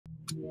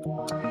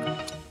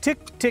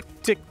Tick, tick,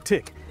 tick,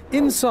 tick.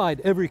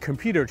 Inside every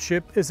computer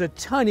chip is a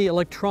tiny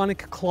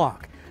electronic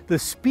clock. The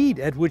speed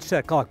at which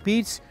that clock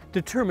beats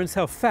determines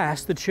how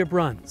fast the chip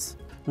runs.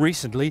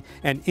 Recently,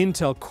 an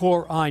Intel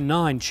Core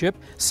i9 chip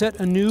set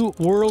a new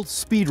world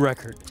speed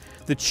record.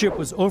 The chip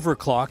was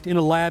overclocked in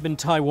a lab in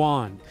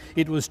Taiwan.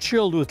 It was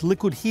chilled with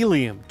liquid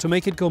helium to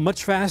make it go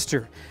much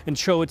faster and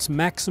show its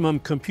maximum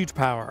compute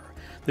power.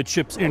 The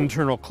chip's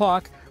internal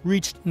clock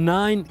reached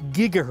 9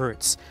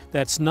 gigahertz.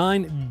 That's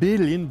 9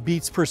 billion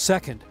beats per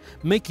second,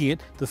 making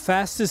it the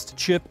fastest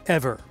chip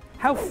ever.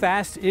 How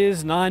fast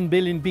is 9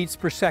 billion beats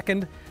per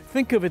second?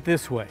 Think of it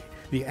this way.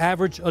 The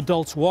average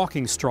adult's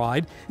walking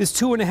stride is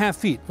 2.5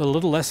 feet, a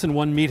little less than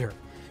 1 meter.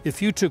 If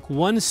you took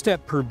 1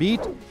 step per beat,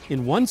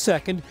 in 1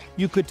 second,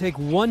 you could take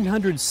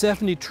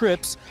 170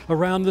 trips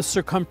around the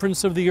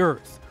circumference of the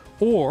Earth.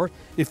 Or,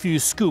 if you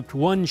scooped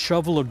 1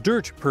 shovel of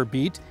dirt per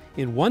beat,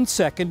 in 1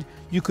 second,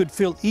 you could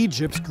fill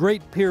Egypt's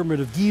Great Pyramid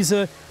of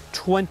Giza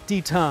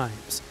 20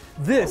 times.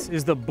 This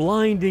is the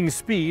blinding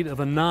speed of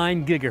a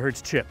 9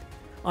 gigahertz chip.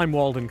 I'm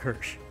Walden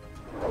Kirsch.